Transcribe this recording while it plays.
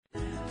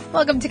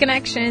Welcome to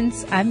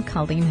Connections. I'm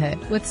Colleen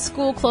Hood. With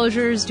school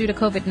closures due to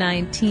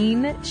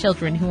COVID-19,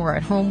 children who are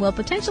at home will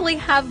potentially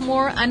have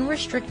more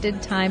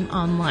unrestricted time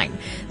online.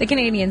 The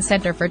Canadian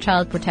Centre for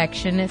Child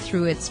Protection,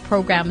 through its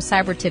program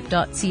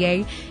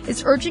cybertip.ca,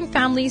 is urging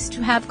families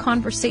to have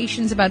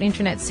conversations about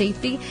internet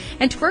safety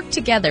and to work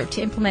together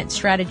to implement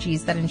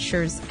strategies that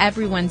ensures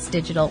everyone's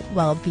digital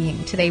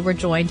well-being. Today we're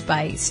joined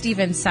by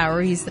Stephen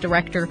Sauer. He's the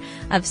director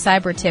of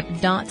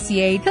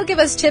cybertip.ca. He'll give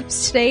us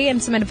tips today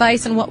and some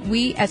advice on what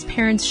we as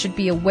parents should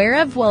be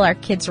aware of while our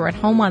kids are at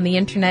home on the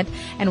internet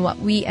and what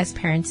we as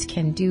parents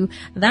can do.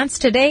 That's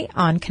today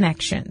on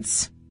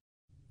Connections.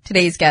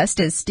 Today's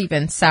guest is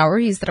Stephen Sauer.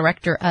 He's the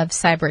director of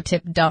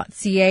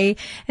cybertip.ca,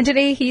 and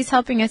today he's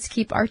helping us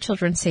keep our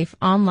children safe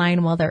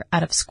online while they're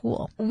out of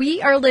school.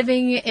 We are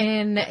living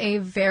in a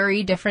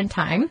very different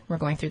time. We're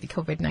going through the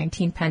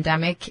COVID-19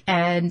 pandemic,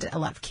 and a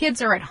lot of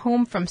kids are at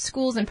home from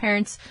schools, and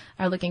parents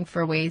are looking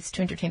for ways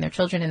to entertain their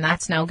children, and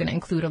that's now going to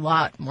include a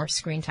lot more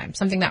screen time,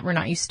 something that we're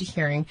not used to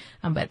hearing,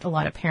 but a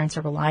lot of parents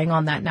are relying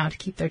on that now to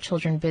keep their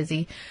children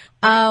busy.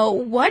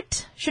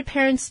 What should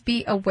parents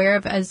be aware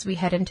of as we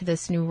head into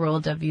this new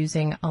world of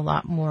using a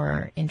lot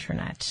more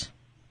internet?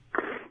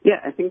 Yeah,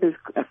 I think there's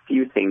a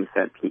few things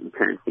that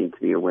parents need to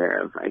be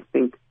aware of. I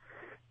think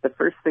the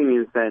first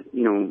thing is that,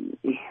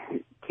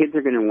 kids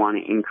are going to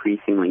want to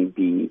increasingly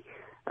be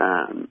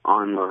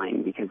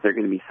online because they're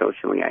going to be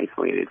socially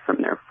isolated from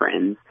their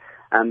friends.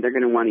 They're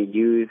going to want to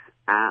use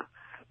apps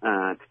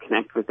to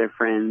connect with their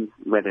friends,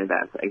 whether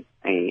that's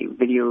a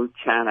video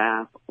chat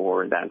app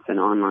or that's an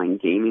online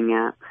gaming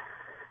app.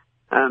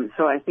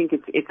 So I think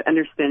it's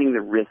understanding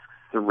the risks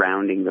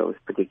surrounding those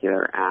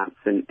particular apps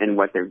and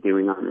what they're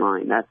doing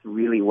online. That's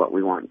really what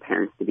we want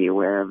parents to be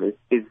aware of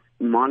is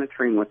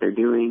monitoring what they're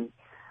doing,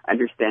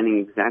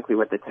 understanding exactly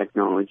what the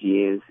technology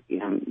is,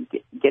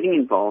 getting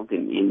involved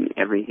in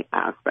every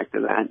aspect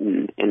of that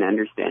and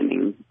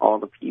understanding all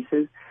the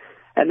pieces.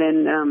 And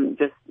then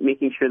just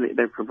making sure that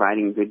they're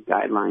providing good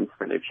guidelines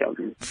for their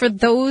children. For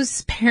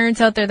those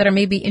parents out there that are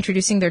maybe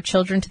introducing their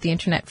children to the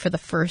internet for the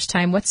first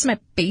time, what's some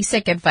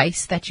basic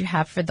advice that you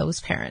have for those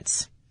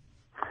parents?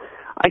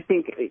 I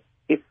think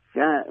if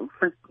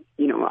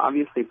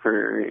obviously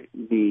for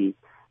the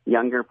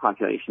younger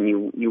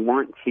population, you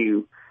want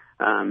to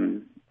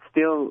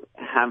still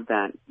have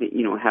that,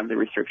 have the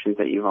restrictions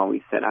that you've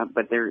always set up,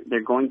 but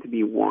they're going to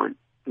be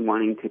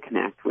wanting to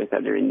connect with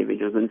other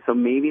individuals. And so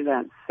maybe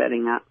that's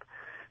setting up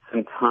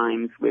some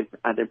times with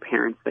other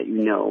parents that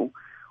you know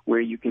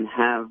where you can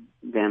have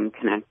them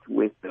connect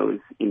with those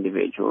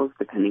individuals,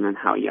 depending on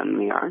how young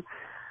they are.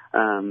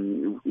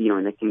 And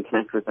they can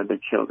connect with other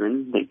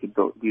children. They could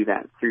go do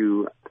that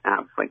through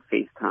apps like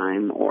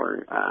FaceTime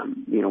or,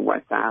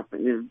 WhatsApp.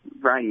 And there's a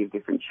variety of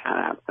different chat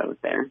apps out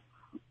there.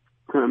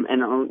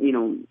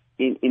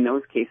 In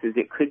those cases,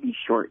 it could be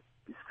short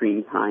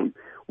screen time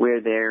where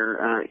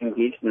they're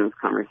engaged in those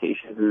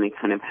conversations and they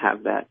kind of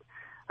have that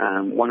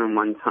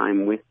one-on-one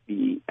time with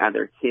the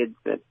other kids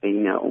that they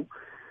know.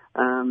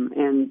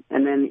 And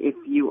then if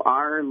you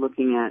are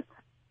looking at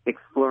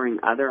exploring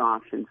other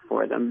options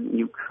for them,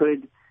 you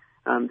could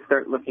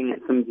start looking at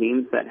some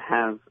games that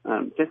have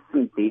just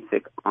some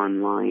basic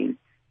online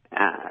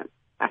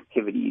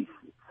activities.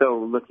 So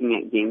looking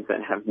at games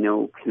that have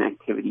no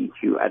connectivity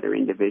to other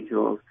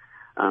individuals,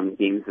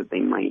 games that they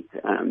might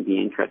be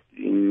interested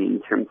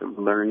in terms of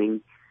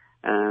learning.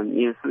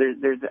 So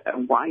there's a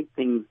wide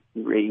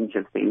range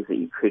of things that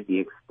you could be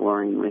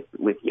exploring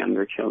with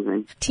younger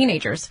children.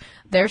 Teenagers,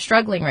 they're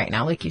struggling right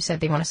now. Like you said,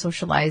 they want to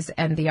socialize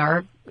and they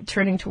are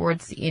turning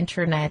towards the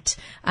internet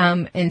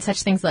and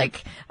such things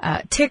like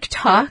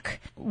TikTok.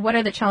 What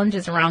are the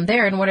challenges around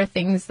there, and what are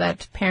things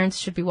that parents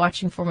should be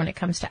watching for when it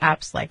comes to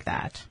apps like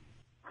that?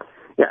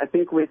 Yeah, I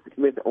think with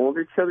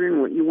older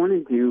children, what you want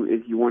to do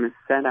is you want to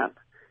set up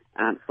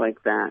apps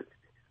like that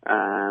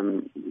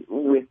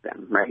with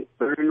them, right?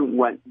 Learn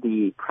what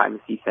the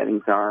privacy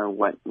settings are,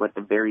 what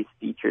the various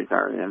features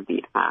are of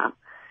the app,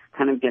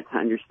 kind of get to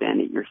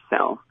understand it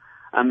yourself,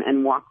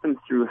 and walk them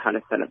through how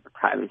to set up the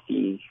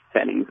privacy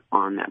settings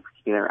on that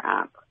particular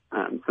app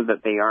so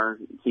that they are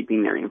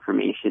keeping their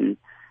information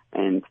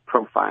and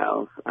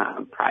profiles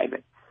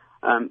private.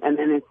 And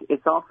then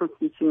it's also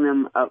teaching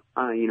them,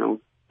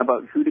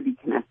 about who to be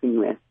connecting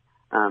with,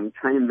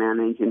 trying to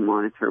manage and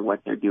monitor what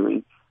they're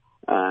doing.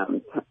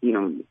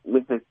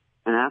 With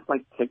an app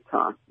like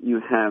TikTok, you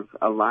have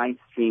a live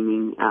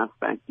streaming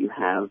aspect. You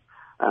have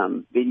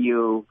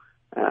videos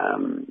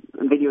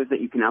that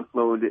you can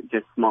upload,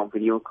 just small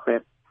video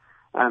clips.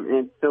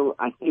 And so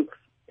I think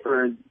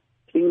for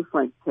things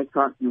like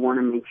TikTok, you want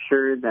to make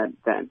sure that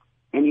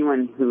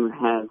anyone who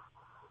has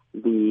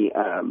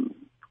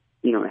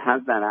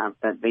has that app,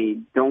 that they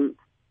don't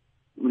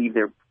leave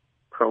their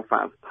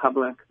profiles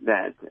public,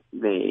 that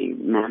they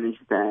manage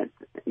that,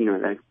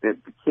 that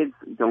the kids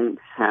don't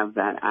have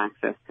that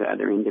access to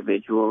other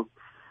individuals.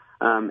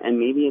 And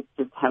maybe it's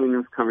just having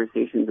those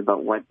conversations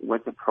about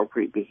what's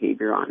appropriate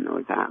behavior on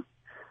those apps.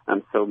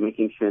 So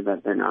making sure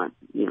that they're not,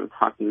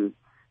 talking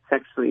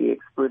sexually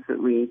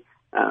explicitly,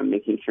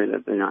 making sure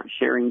that they're not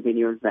sharing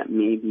videos that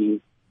may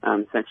be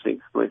sexually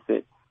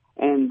explicit.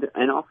 And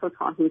also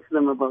talking to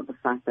them about the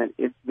fact that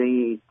if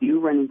they do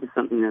run into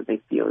something that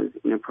they feel is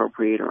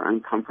inappropriate or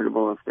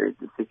uncomfortable, if there's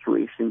a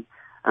situation,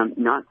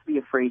 not to be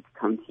afraid to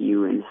come to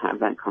you and have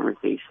that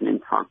conversation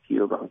and talk to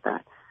you about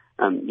that.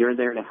 You're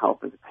there to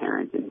help as a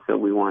parent, and so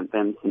we want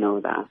them to know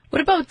that.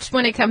 What about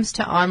when it comes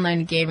to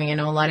online gaming? I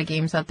know a lot of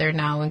games out there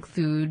now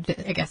include,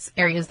 I guess,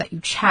 areas that you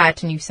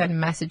chat and you send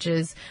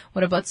messages.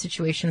 What about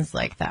situations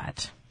like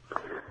that?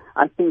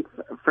 I think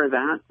for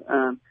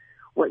that,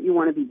 what you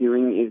want to be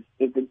doing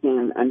is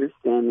again,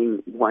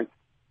 understanding what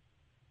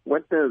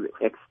the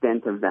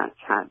extent of that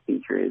chat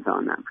feature is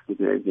on that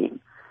particular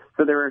game.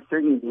 So there are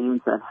certain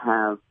games that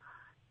have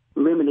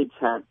limited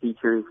chat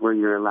features where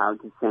you're allowed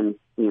to send,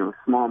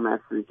 small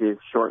messages,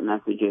 short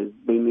messages.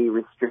 They may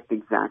restrict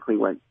exactly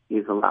what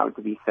is allowed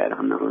to be said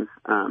on those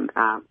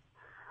apps.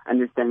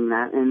 Understanding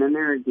that. And then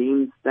there are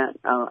games that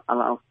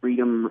allow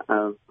freedom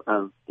of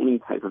any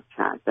type of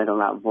chat, that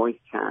allow voice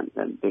chat,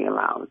 that they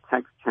allow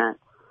text chat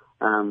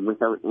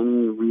without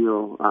any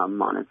real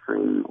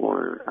monitoring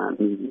or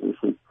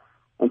mediation.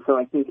 And so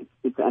I think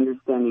it's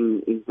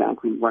understanding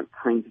exactly what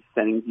kinds of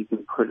settings you can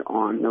put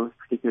on those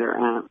particular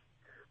apps.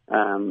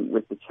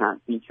 With the chat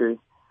features,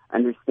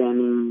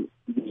 understanding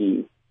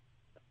the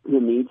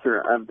nature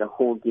of the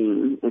whole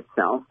game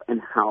itself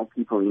and how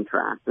people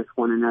interact with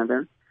one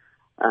another.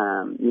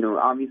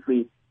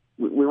 Obviously,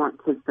 we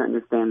want kids to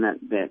understand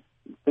that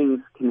things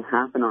can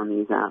happen on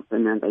these apps,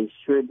 and that they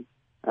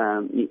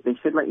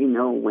should let you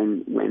know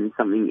when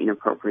something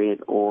inappropriate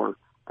or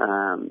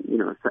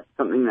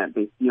something that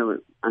they feel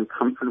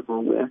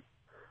uncomfortable with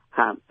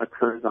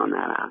occurs on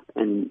that app,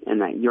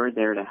 and that you're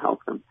there to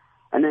help them.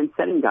 And then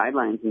setting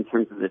guidelines in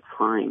terms of the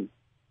time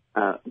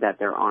that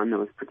they're on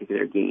those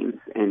particular games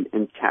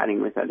and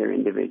chatting with other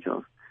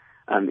individuals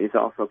is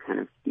also kind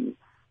of key.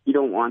 You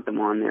don't want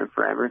them on there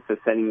forever, so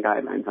setting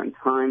guidelines on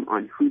time,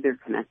 on who they're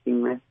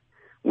connecting with,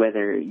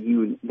 whether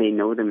they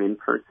know them in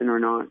person or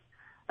not.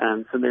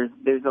 So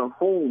there's a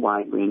whole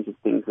wide range of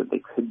things that they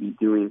could be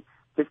doing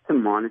just to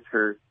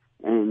monitor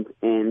and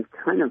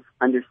kind of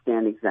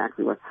understand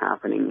exactly what's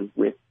happening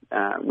with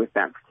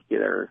that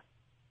particular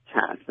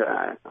chat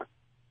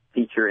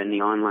feature in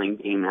the online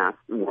game app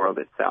world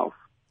itself.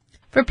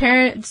 For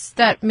parents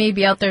that may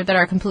be out there that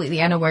are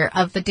completely unaware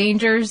of the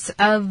dangers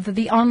of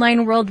the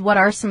online world, what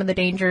are some of the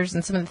dangers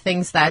and some of the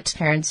things that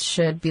parents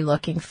should be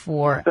looking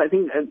for? So I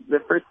think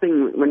the first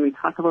thing, when we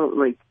talk about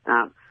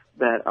apps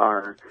that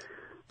are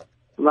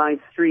live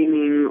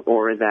streaming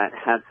or that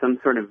have some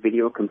sort of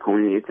video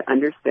component, it's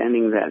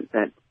understanding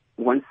that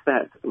once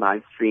that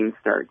live stream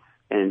starts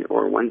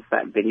or once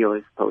that video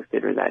is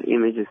posted or that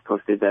image is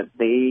posted, that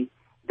they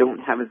don't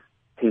have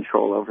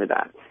control over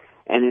that.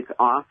 And it's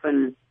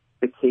often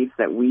the case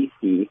that we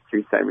see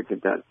through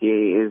cybertip.ca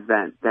is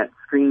that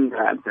screen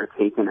grabs are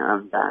taken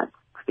of that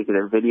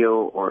particular video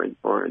or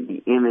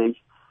the image,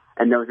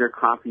 and those are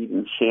copied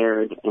and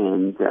shared,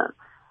 and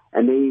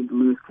they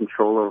lose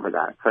control over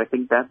that. So I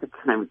think that's a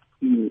kind of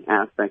key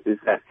aspect, is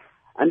that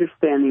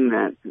understanding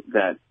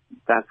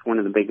that's one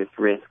of the biggest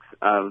risks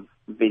of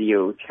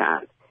video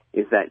chat,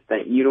 is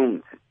that you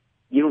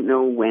don't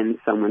know when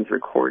someone's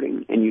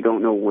recording, and you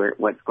don't know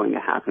what's going to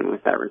happen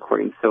with that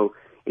recording. So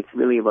it's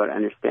really about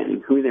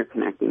understanding who they're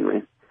connecting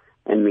with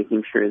and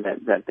making sure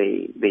that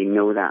they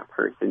know that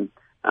person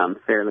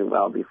fairly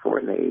well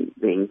before they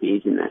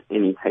engage in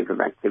any type of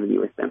activity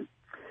with them.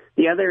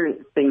 The other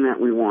thing that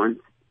we want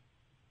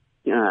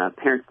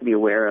parents to be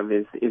aware of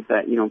is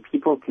that,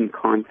 people can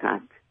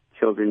contact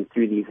children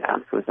through these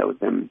apps without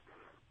them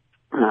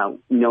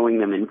knowing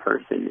them in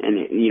person. And,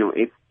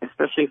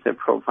 especially if their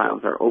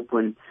profiles are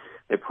open,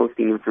 they're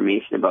posting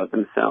information about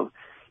themselves.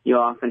 You'll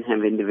often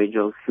have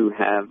individuals who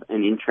have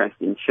an interest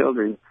in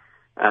children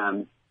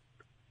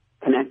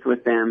connect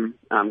with them,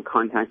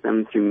 contact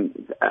them through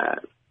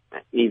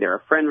either a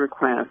friend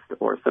request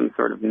or some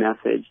sort of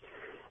message,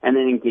 and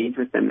then engage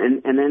with them.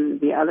 And then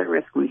the other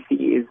risk we see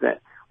is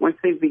that once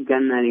they've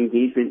begun that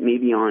engagement,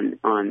 maybe on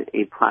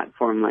a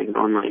platform like an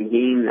online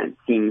game that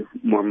seems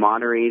more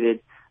moderated,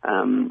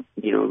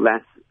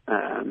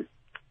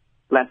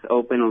 less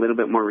open, a little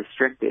bit more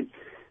restricted,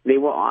 they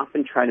will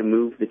often try to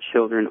move the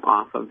children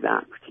off of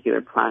that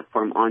particular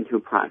platform onto a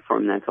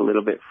platform that's a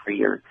little bit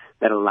freer,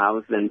 that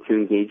allows them to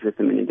engage with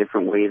them in a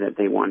different way that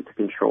they want to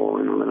control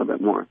and a little bit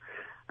more.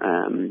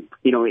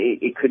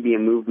 It could be a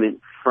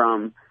movement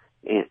from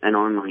an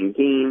online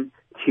game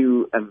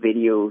to a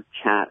video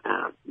chat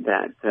app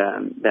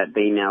that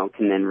they now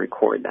can then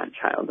record that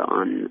child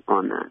on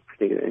that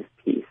particular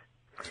piece.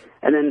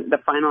 And then the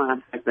final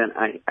aspect that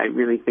I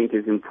really think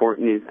is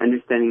important is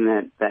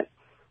understanding that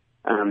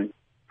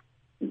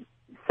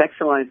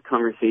sexualized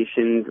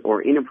conversations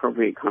or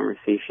inappropriate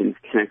conversations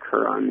can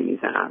occur on these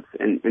apps.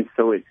 And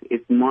so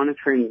it's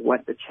monitoring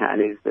what the chat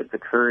is that's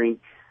occurring,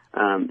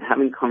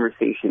 having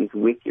conversations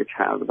with your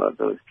child about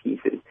those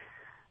pieces,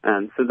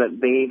 so that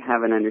they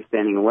have an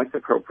understanding of what's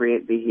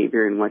appropriate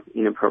behavior and what's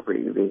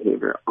inappropriate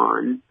behavior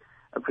on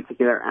a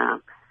particular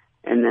app,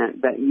 and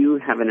that you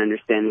have an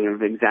understanding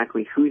of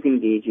exactly who's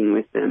engaging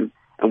with them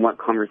and what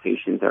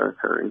conversations are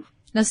occurring.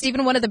 Now,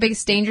 Stephen, one of the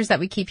biggest dangers that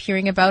we keep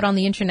hearing about on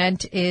the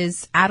internet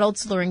is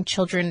adults luring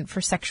children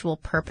for sexual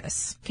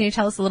purpose. Can you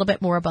tell us a little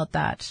bit more about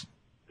that?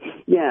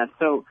 Yeah,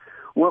 so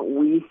what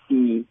we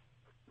see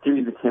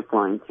through the tip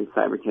line to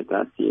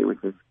cybertip.ca,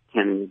 which is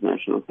Canada's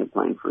national tip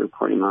line for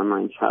reporting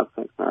online child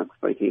sex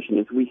exploitation,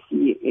 is we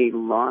see a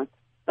lot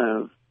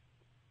of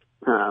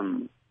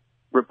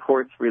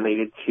reports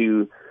related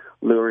to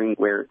luring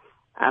where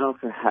adults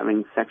are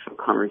having sexual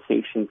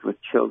conversations with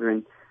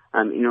children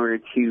in order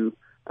to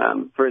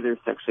further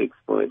sexually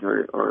exploit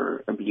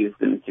or abuse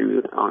them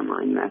through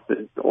online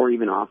methods or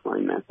even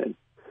offline methods.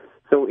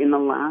 So in the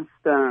last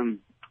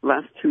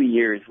 2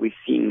 years, we've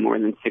seen more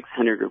than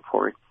 600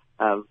 reports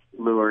of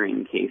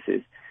luring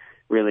cases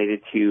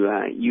related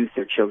to youth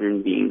or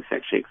children being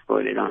sexually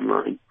exploited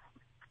online.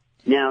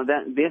 Now,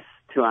 this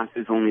to us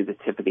is only the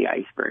tip of the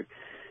iceberg.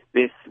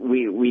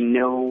 We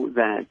know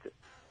that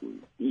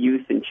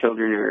youth and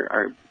children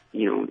are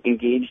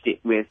engaged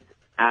with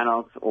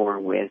adults or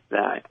with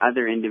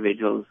other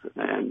individuals,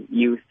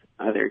 youth,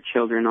 other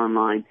children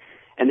online,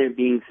 and they're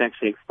being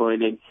sexually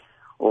exploited,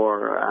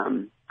 or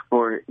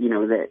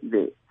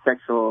the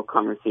sexual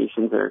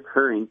conversations are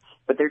occurring,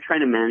 but they're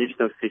trying to manage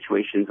those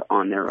situations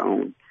on their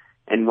own.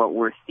 And what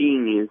we're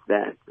seeing is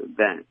that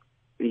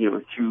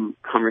through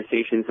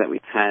conversations that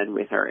we've had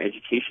with our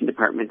education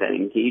department that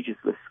engages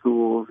with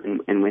schools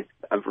and with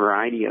a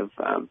variety of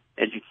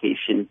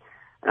education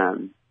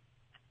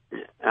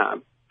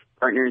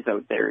partners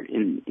out there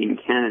in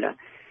Canada,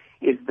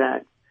 is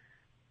that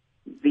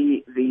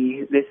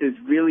this is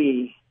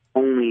really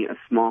only a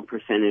small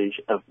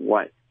percentage of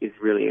what is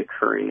really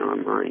occurring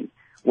online.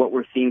 What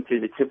we're seeing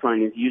through the tip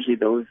line is usually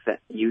those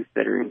youth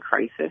that are in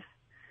crisis,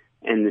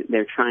 and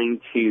they're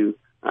trying to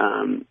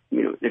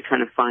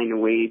find a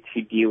way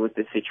to deal with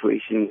the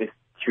situation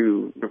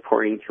through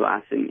reporting to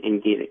us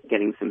and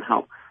getting some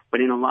help. But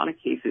in a lot of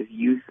cases,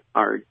 youth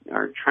are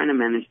trying to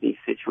manage these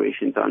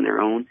situations on their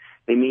own.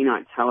 They may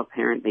not tell a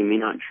parent. They may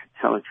not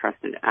tell a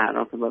trusted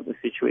adult about the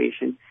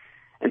situation.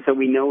 And so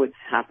we know it's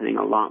happening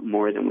a lot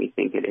more than we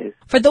think it is.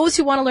 For those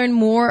who want to learn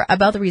more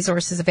about the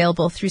resources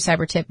available through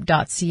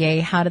cybertip.ca,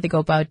 how do they go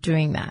about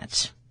doing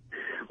that?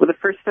 Well, the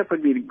first step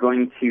would be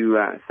going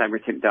to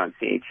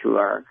cybertip.ca, to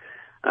our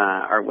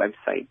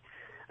website.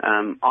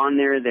 On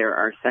there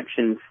are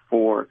sections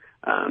for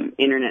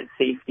internet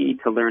safety,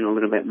 to learn a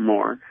little bit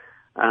more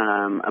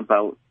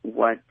about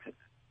what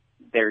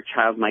their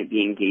child might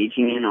be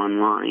engaging in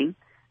online,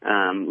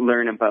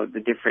 learn about the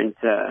different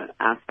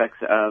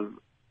aspects of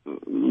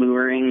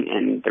luring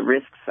and the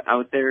risks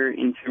out there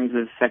in terms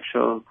of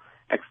sexual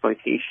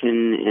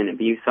exploitation and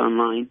abuse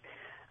online.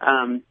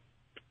 And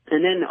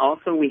then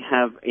also we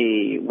have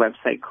a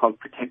website called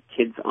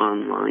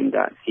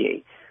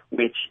protectkidsonline.ca,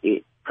 which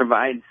it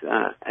provides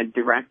a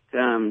direct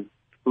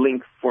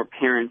link for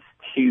parents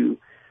to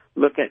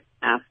look at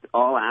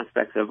all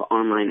aspects of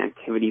online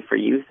activity for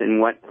youth and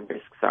what the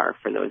risks are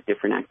for those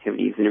different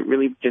activities. And it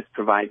really just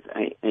provides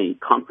a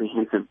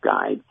comprehensive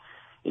guide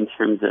in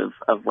terms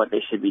of what they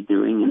should be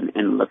doing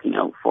and looking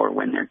out for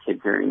when their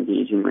kids are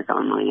engaging with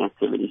online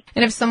activity.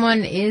 And if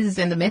someone is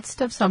in the midst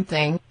of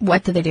something,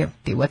 what do they do?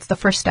 What's the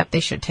first step they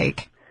should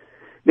take?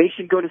 They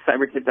should go to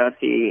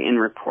cybertip.ca and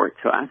report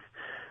to us.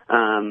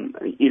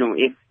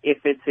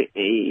 If it's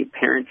a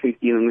parent who's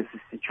dealing with a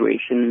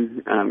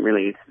situation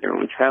related to their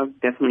own child,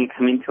 definitely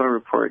come into our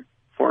report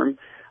form.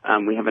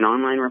 We have an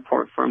online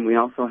report form. We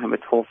also have a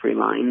toll-free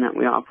line that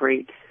we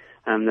operate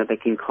that they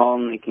can call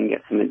and they can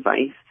get some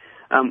advice.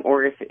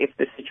 Or if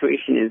the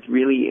situation is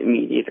really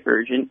immediate,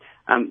 urgent,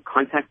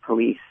 contact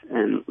police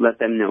and let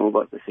them know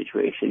about the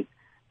situation.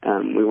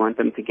 We want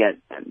them to get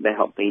the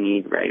help they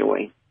need right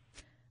away.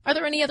 Are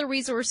there any other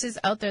resources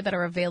out there that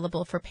are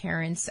available for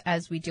parents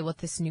as we deal with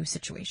this new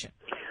situation?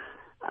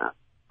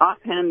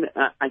 Offhand,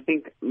 I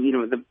think,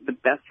 the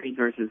best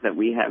resources that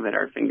we have at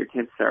our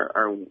fingertips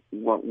are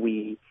what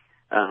we're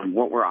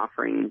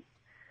offering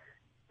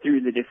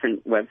through the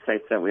different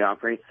websites that we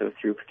operate, so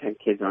through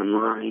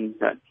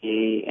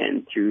protectkidsonline.ca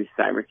and through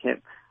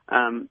Cybertip.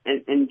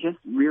 And just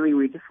really,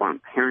 we just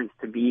want parents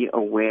to be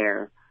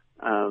aware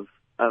of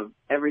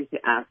every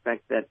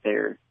aspect that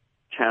their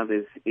child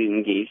is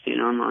engaged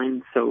in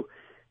online. So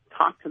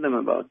talk to them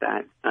about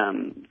that.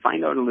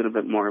 Find out a little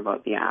bit more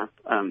about the app.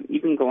 You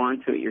can go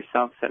onto it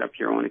yourself, set up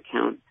your own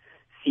account,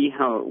 see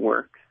how it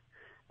works,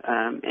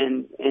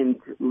 and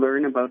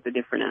learn about the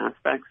different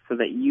aspects so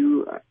that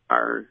you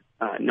are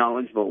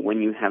knowledgeable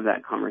when you have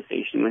that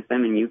conversation with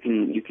them, and you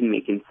can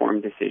make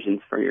informed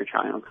decisions for your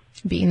child.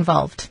 Be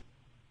involved.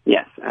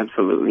 Yes,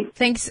 absolutely.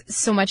 Thanks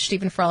so much,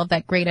 Stephen, for all of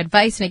that great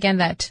advice. And again,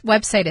 that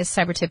website is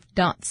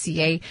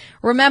cybertip.ca.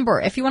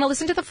 Remember, if you want to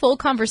listen to the full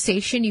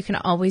conversation, you can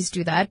always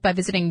do that by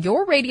visiting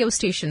your radio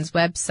station's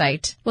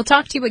website. We'll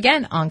talk to you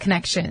again on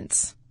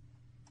Connections.